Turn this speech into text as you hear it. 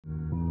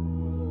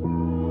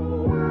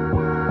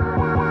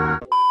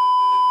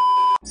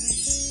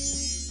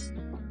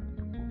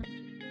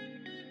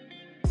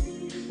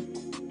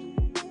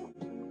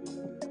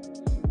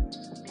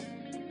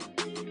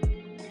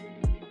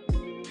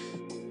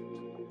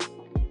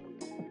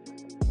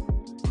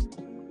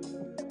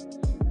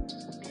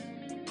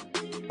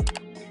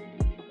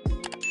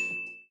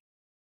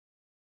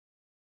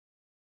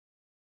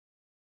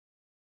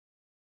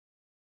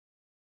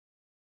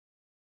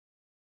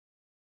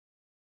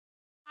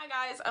Hi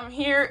guys, I'm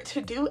here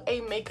to do a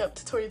makeup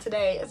tutorial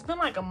today. It's been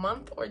like a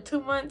month or 2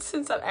 months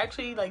since I've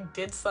actually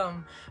did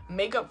some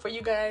makeup for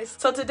you guys.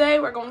 So today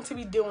we're going to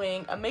be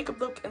doing a makeup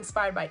look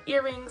inspired by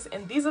earrings,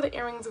 and these are the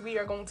earrings we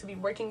are going to be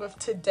working with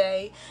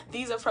today.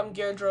 These are from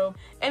Geardrobe,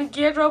 and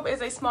Geardrobe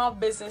is a small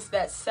business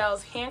that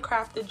sells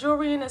handcrafted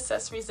jewelry and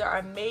accessories that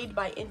are made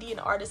by Indian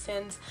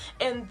artisans,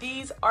 and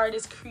these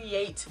artists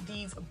create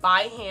these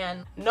by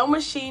hand. No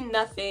machine,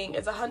 nothing.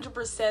 It's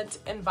 100%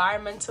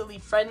 environmentally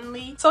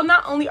friendly. So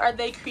not only are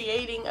they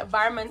creating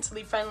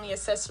environmentally friendly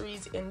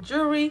accessories and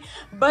jewelry,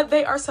 but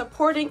they are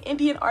supporting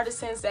Indian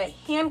artisans that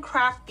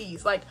handcraft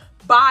these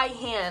by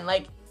hand.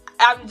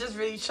 I'm just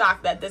really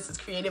shocked that this is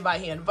created by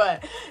hand,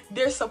 but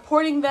they're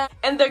supporting them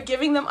and they're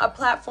giving them a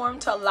platform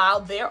to allow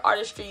their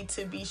artistry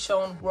to be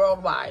shown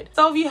worldwide.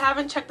 So if you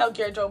haven't checked out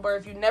Geardrobe, or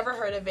if you've never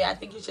heard of it, I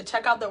think you should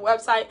check out their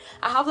website.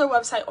 I have their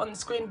website on the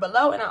screen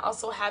below, and I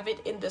also have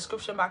it in the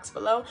description box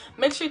below.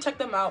 Make sure you check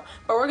them out.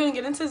 But we're gonna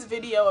get into this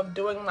video of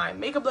doing my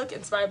makeup look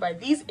inspired by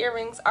these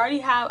earrings. I already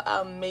have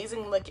an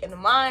amazing look in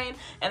mind,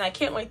 and I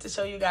can't wait to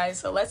show you guys.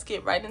 So let's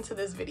get right into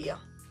this video.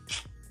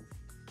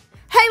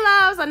 Hey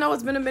loves, I know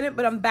it's been a minute,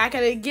 but I'm back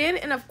at it again,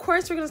 and of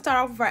course we're going to start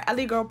off with our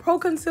LA Girl Pro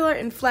Concealer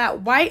in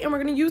flat white, and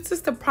we're going to use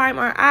this to prime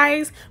our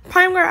eyes.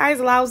 Priming our eyes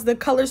allows the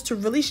colors to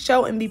really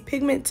show and be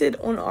pigmented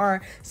on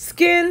our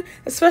skin,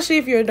 especially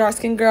if you're a dark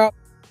skin girl.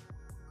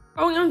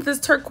 Going on with this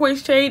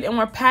turquoise shade, and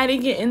we're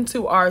patting it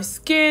into our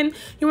skin.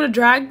 You want to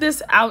drag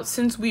this out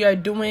since we are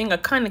doing a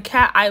kind of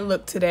cat eye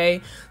look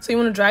today. So you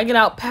want to drag it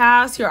out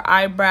past your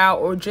eyebrow,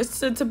 or just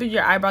to the tip of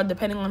your eyebrow,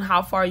 depending on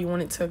how far you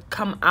want it to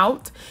come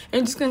out.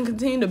 And just going to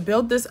continue to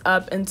build this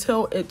up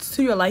until it's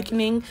to your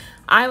liking.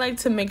 I like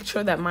to make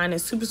sure that mine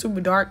is super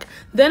dark.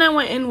 Then I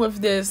went in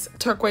with this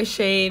turquoise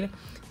shade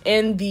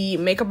in the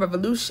Makeup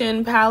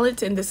Revolution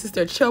palette, and this is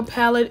their Chill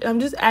palette. I'm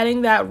just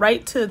adding that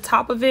right to the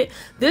top of it.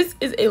 This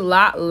is a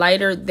lot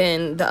lighter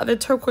than the other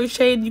turquoise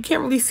shade. You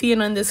can't really see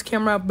it on this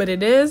camera, but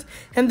it is.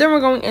 And then we're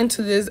going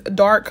into this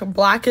dark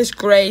blackish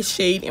gray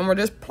shade, and we're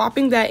just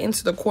plopping that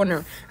into the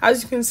corner.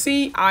 As you can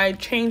see, I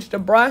changed the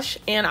brush,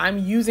 and I'm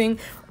using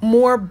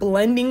more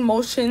blending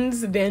motions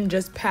than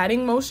just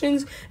patting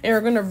motions, and we're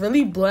going to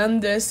really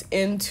blend this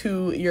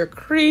into your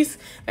crease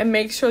and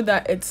make sure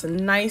that it's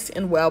nice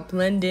and well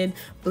blended.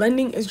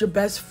 Blending is your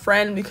best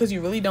friend because you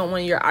really don't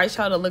want your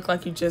eyeshadow to look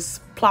like you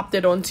just plopped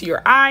it onto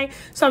your eye.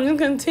 So I'm just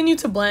going to continue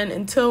to blend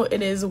until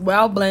it is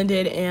well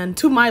blended and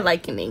to my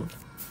liking.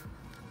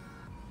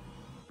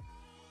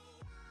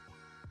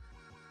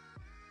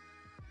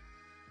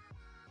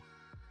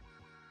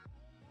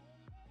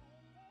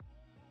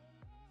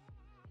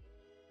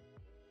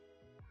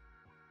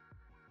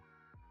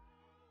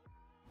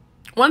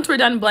 Once we're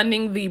done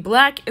blending the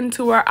black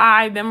into our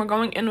eye, then we're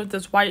going in with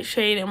this white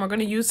shade, and we're going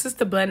to use this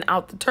to blend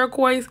out the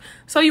turquoise.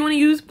 So you want to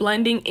use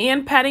blending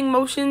and patting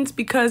motions,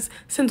 because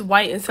since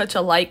white is such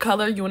a light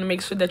color, you want to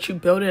make sure that you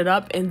build it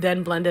up and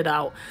then blend it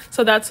out.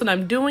 So that's what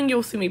I'm doing.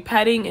 You'll see me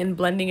patting and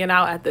blending it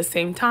out at the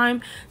same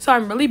time. So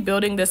I'm really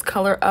building this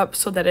color up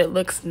so that it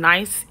looks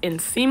nice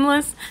and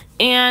seamless,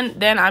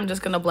 and then I'm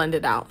just going to blend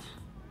it out.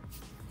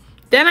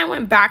 Then I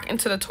went back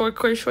into the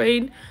turquoise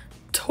shade.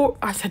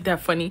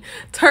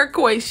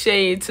 Turquoise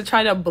shade to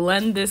try to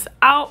blend this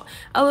out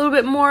a little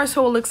bit more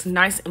so it looks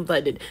nice and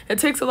blended. It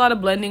takes a lot of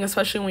blending,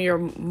 especially when you're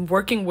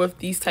working with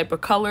these type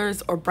of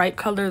colors or bright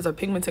colors or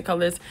pigmented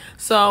colors.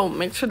 So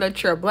make sure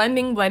that you're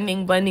blending.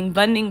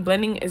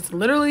 Blending is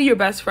literally your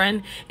best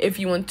friend if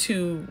you want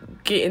to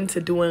get into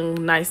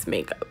doing nice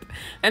makeup.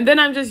 And then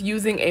I'm just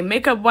using a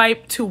makeup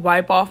wipe to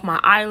wipe off my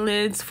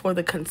eyelids for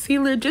the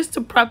concealer, just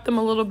to prep them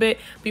a little bit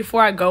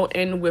before I go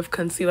in with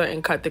concealer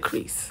and cut the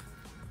crease.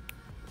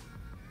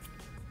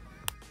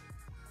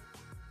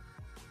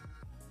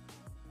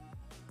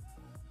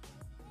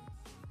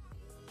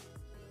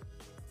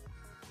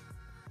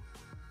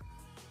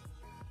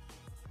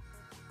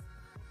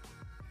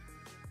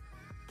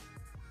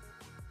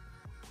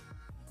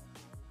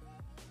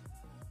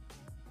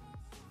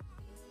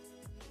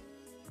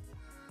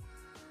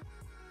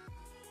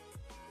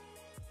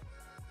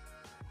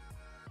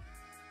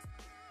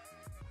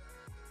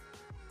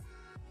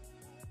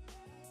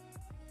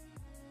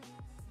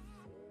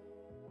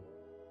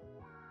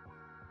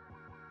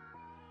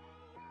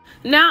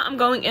 Now I'm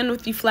going in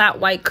with the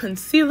flat white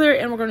concealer,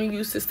 and we're going to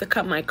use this to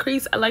cut my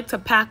crease. I like to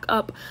pack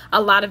up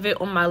a lot of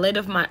it on my lid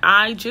of my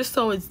eye just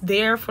so it's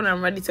there for when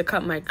I'm ready to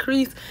cut my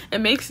crease. It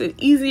makes it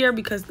easier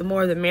because the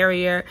more the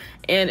merrier,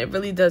 and it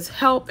really does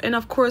help. And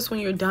of course when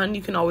you're done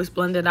you can always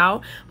blend it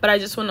out, but I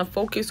just want to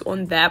focus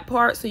on that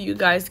part so you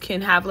guys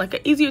can have like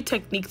an easier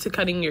technique to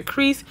cutting your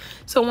crease.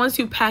 So once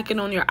you pack it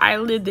on your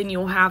eyelid, then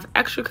you'll have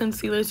extra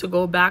concealer to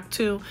go back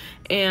to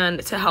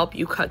and to help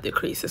you cut the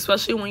crease,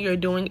 especially when you're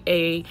doing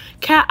a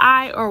cat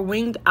eye or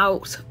winged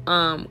out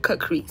cut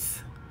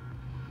crease.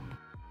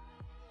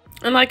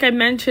 And like I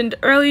mentioned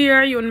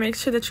earlier, you want to make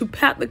sure that you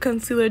pat the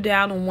concealer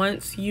down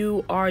once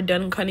you are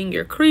done cutting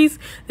your crease.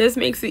 This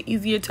makes it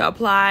easier to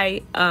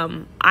apply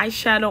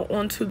eyeshadow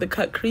onto the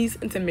cut crease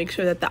and to make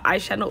sure that the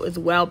eyeshadow is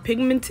well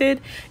pigmented.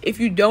 If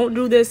you don't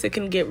do this, it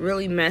can get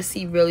really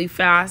messy really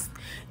fast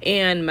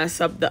and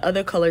mess up the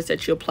other colors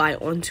that you apply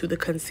onto the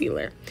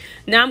concealer.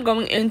 Now I'm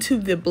going into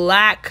the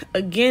black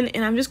again,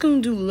 and I'm just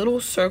going to do little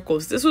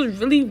circles. This was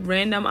really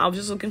random. I was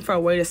just looking for a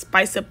way to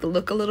spice up the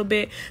look a little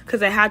bit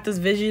because I had this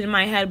vision in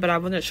my head, but I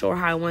wasn't sure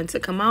how I wanted to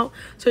come out.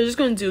 So I'm just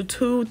going to do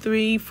 2,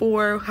 3,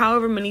 4,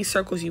 however many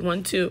circles you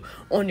want to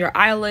on your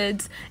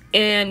eyelids,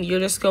 and you're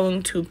just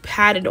going to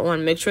pat it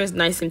on. Make sure it's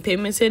nice and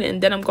pigmented.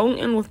 And then I'm going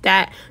in with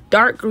that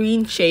dark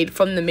green shade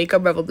from the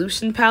Makeup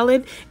Revolution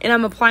palette, and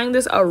I'm applying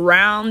this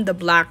around the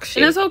black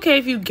shade. And it's okay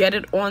if you get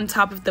it on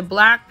top of the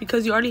black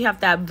because you already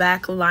have that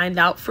back lined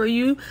out for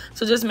you.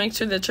 So just make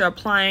sure that you're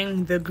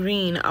applying the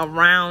green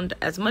around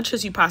as much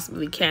as you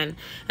possibly can.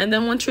 And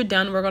then once you're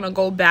done, we're going to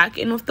go back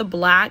in with the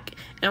black,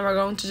 and we're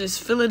going to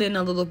just fill it in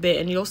a little bit,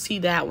 and you'll see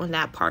that when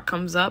that part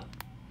comes up.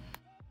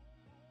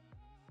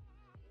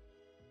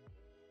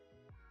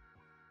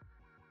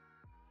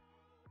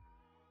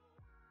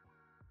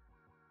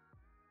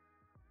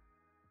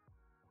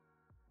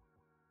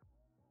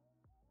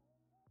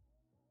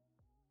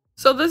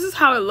 So this is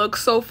how it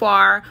looks so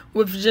far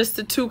with just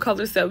the two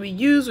colors that we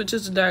use, which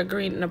is the dark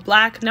green and the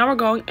black. Now we're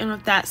going in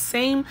with that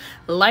same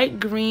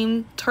light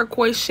green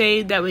turquoise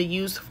shade that we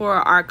used for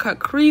our cut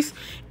crease,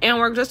 and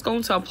we're just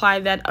going to apply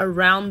that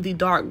around the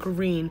dark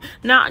green.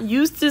 Now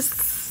use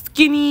this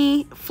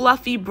skinny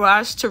fluffy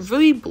brush to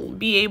really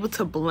be able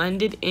to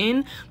blend it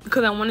in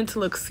because I want it to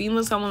look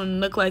seamless. I want it to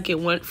look like it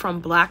went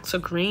from black to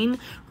green,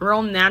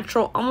 real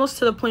natural, almost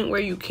to the point where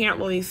you can't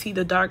really see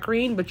the dark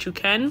green, but you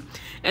can.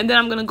 And then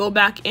I'm going to go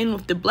back in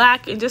with the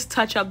black and just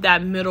touch up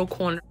that middle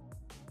corner.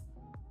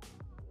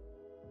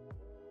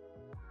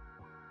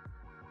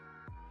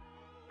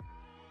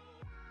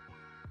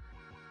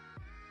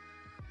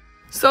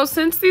 So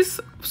since these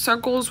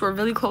circles were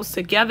really close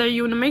together,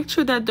 you want to make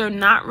sure that they're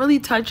not really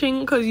touching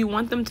because you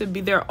want them to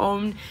be their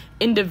own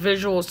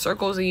individual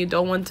circles and you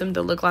don't want them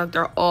to look like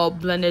they're all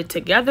blended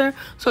together.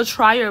 So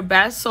try your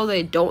best so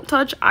they don't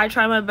touch. I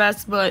try my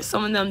best, but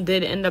some of them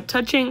did end up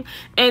touching.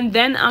 And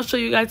then I'll show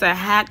you guys a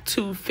hack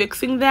to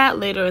fixing that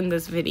later in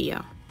this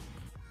video.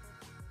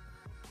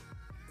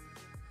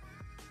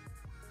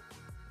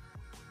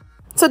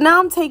 So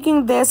now I'm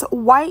taking this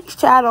white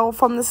shadow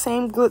from the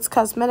same Glitz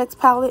Cosmetics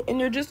palette,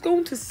 and you're just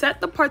going to set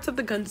the parts of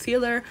the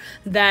concealer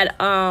that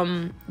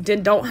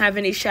don't have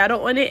any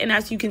shadow on it. And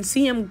as you can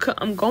see, I'm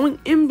going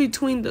in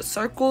between the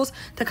circles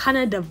to kind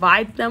of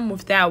divide them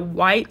with that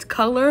white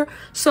color.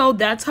 So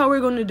that's how we're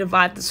going to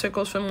divide the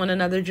circles from one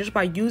another, just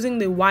by using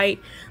the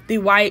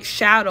white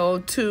shadow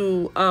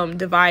to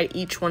divide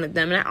each one of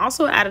them. And I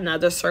also add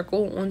another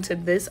circle onto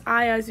this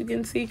eye, as you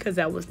can see, because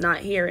that was not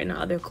here in the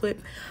other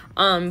clip.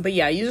 But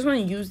yeah, you just want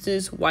to use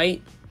this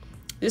white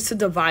just to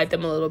divide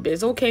them a little bit.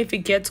 It's okay if it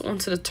gets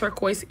onto the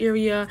turquoise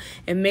area.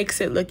 It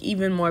makes it look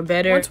even more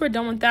better. Once we're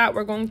done with that,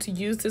 we're going to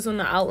use this on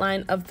the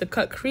outline of the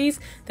cut crease.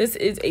 This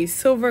is a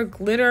silver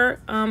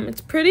glitter. It's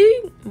pretty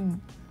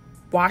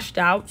washed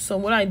out, so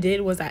what I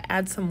did was I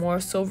add some more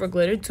silver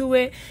glitter to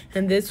it,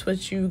 and this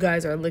what you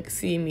guys are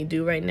seeing me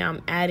do right now.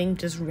 I'm adding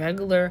just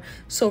regular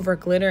silver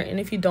glitter, and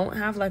if you don't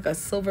have like a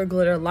silver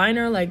glitter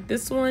liner like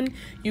this one,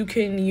 you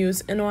can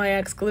use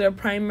NYX glitter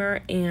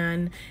primer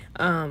and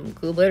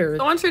glitter.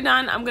 So once you're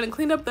done, I'm gonna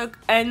clean up the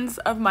ends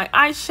of my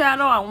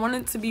eyeshadow. I want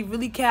it to be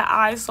really cat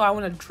eye, so I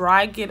want to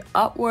drag it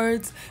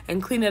upwards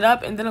and clean it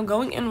up. And then I'm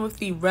going in with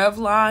the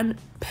Revlon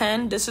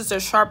pen. This is a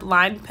sharp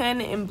line pen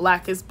in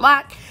Black is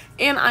Black,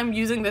 and I'm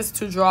using this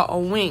to draw a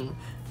wing.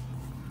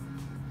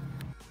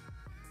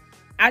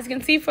 As you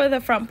can see, for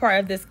the front part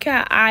of this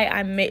cat eye,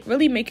 I'm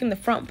really making the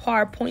front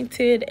part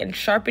pointed and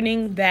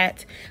sharpening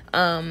that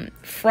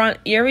front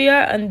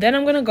area. And then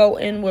I'm going to go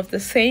in with the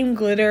same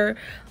glitter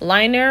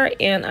liner,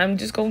 and I'm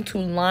just going to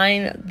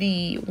line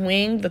the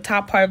wing, the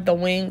top part of the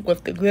wing,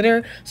 with the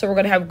glitter. So we're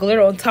going to have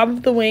glitter on top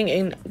of the wing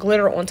and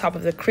glitter on top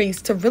of the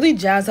crease to really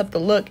jazz up the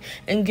look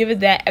and give it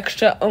that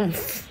extra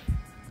oomph.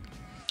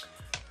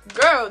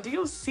 Girl, do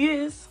you see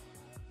this?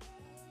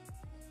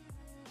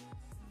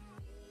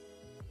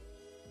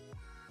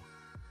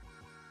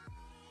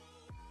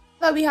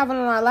 That we have on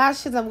our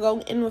lashes, I'm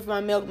going in with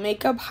my Milk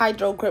Makeup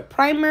Hydro Grip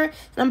Primer, and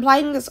I'm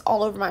applying this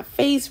all over my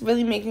face,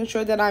 really making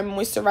sure that I'm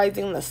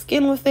moisturizing the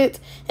skin with it.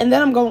 And then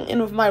I'm going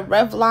in with my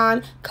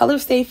Revlon Color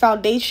Stay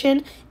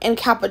Foundation and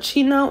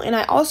Cappuccino, and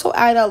I also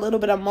add a little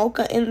bit of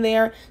Mocha in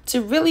there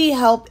to really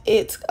help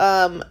it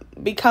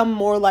become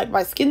more like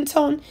my skin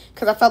tone,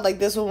 because I felt like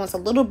this one was a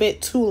little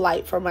bit too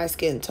light for my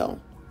skin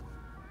tone.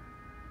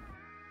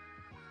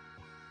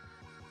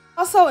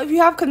 Also, if you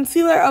have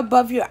concealer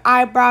above your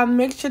eyebrow,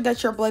 make sure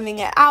that you're blending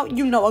it out.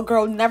 You know a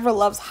girl never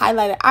loves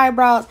highlighted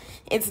eyebrows.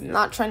 It's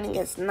not trending.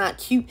 It's not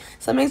cute.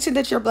 So make sure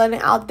that you're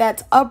blending out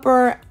that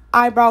upper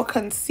eyebrow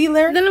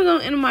concealer. Then I'm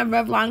going into my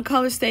Revlon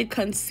Color Stay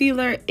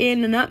Concealer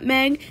in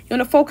Nutmeg. You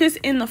want to focus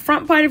in the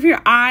front part of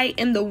your eye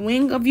and the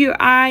wing of your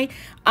eye.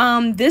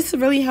 This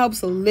really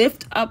helps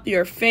lift up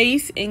your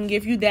face and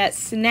give you that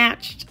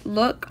snatched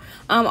look.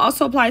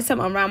 Also apply some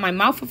around my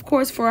mouth, of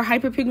course, for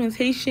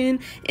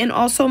hyperpigmentation, and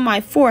also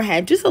my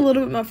forehead, just a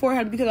little bit my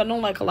forehead, because I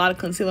don't like a lot of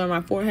concealer on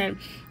my forehead.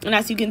 And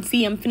as you can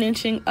see, I'm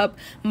finishing up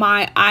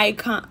my eye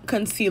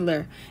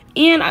concealer.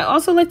 And I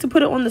also like to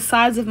put it on the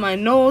sides of my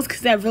nose,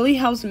 because that really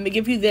helps me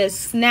give you this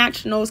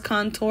snatched nose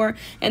contour.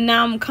 And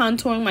now I'm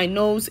contouring my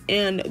nose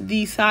and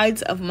the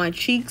sides of my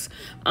cheeks.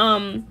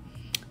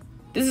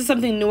 This is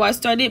something new I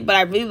started, but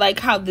I really like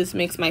how this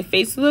makes my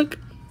face look.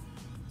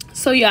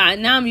 So yeah,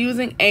 and now I'm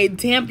using a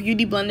damp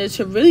beauty blender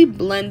to really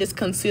blend this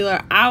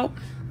concealer out.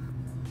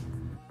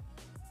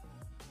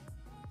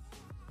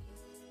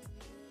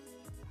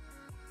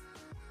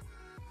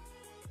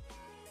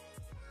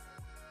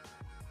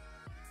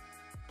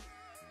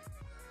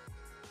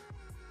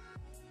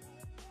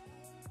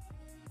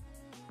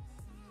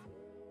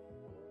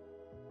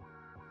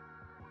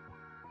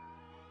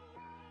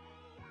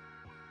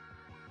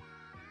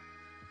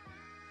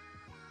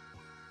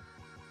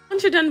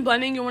 Once you're done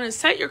blending, you want to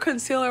set your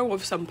concealer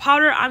with some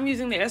powder. I'm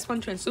using the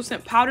S1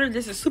 translucent powder.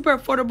 This is super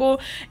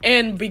affordable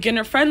and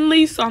beginner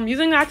friendly, so I'm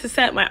using that to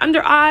set my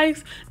under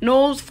eyes,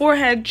 nose,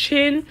 forehead,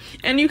 chin.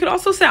 And you can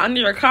also set under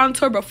your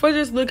contour, but for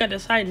this look I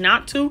decided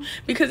not to,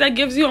 because that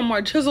gives you a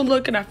more chiseled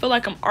look, and I feel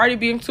like I'm already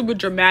being super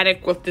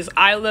dramatic with this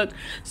eye look,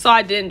 so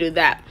I didn't do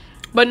that.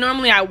 But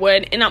normally I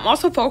would. And I'm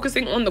also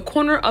focusing on the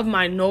corner of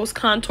my nose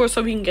contour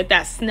so we can get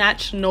that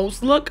snatched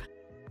nose look.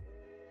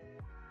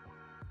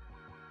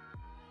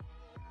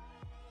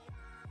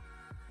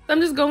 I'm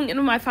just going in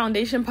with my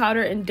foundation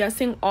powder and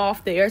dusting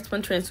off the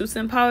Airspun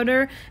translucent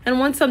powder. And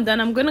once I'm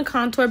done, I'm going to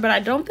contour, but I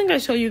don't think I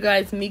show you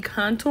guys me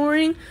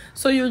contouring.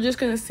 So you're just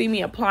going to see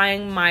me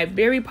applying my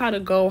Berry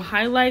Powder Go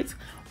highlights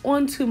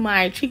onto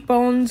my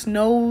cheekbones,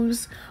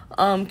 nose,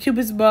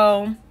 cupid's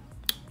bow,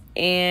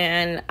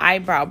 and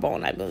eyebrow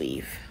bone, I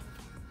believe.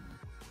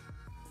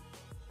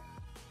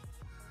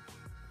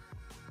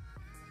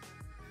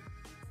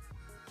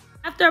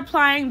 After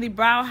applying the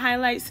brow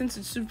highlight, since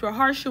it's super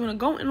harsh, you want to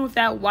go in with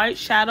that white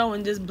shadow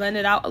and just blend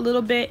it out a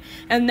little bit.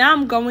 And now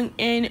I'm going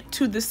in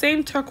to the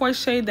same turquoise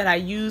shade that I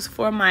use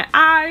for my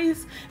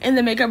eyes in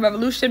the Makeup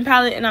Revolution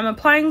palette, and I'm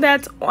applying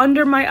that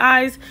under my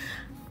eyes.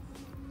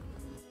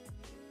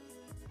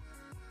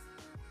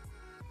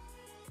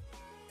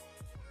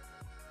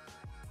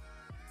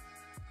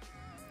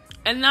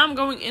 And now I'm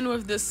going in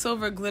with this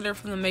silver glitter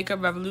from the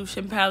Makeup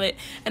Revolution palette,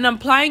 and I'm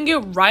applying it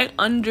right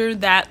under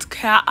that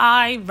cat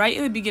eye, right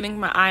in the beginning of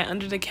my eye,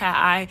 under the cat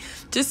eye,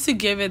 just to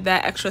give it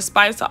that extra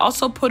spice. I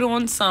also put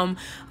on some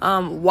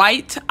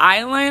white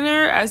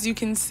eyeliner, as you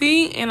can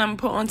see, and I'm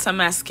put on some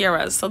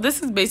mascara. So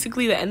this is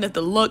basically the end of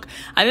the look.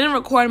 I didn't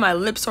record my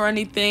lips or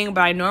anything,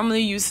 but I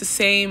normally use the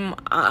same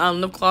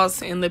lip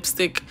gloss and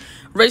lipstick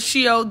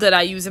ratio that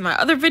I use in my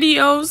other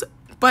videos.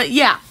 But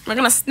yeah, we're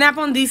gonna snap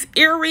on these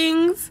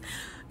earrings,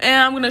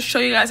 and I'm going to show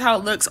you guys how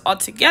it looks all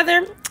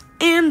together.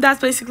 And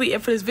that's basically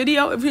it for this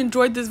video. If you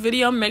enjoyed this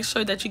video, make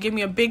sure that you give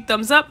me a big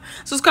thumbs up,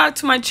 subscribe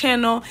to my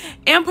channel,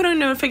 and put a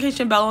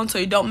notification bell on so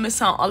you don't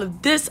miss out on all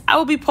of this. I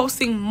will be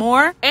posting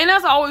more. And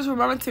as always,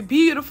 remember to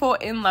be beautiful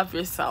and love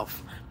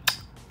yourself.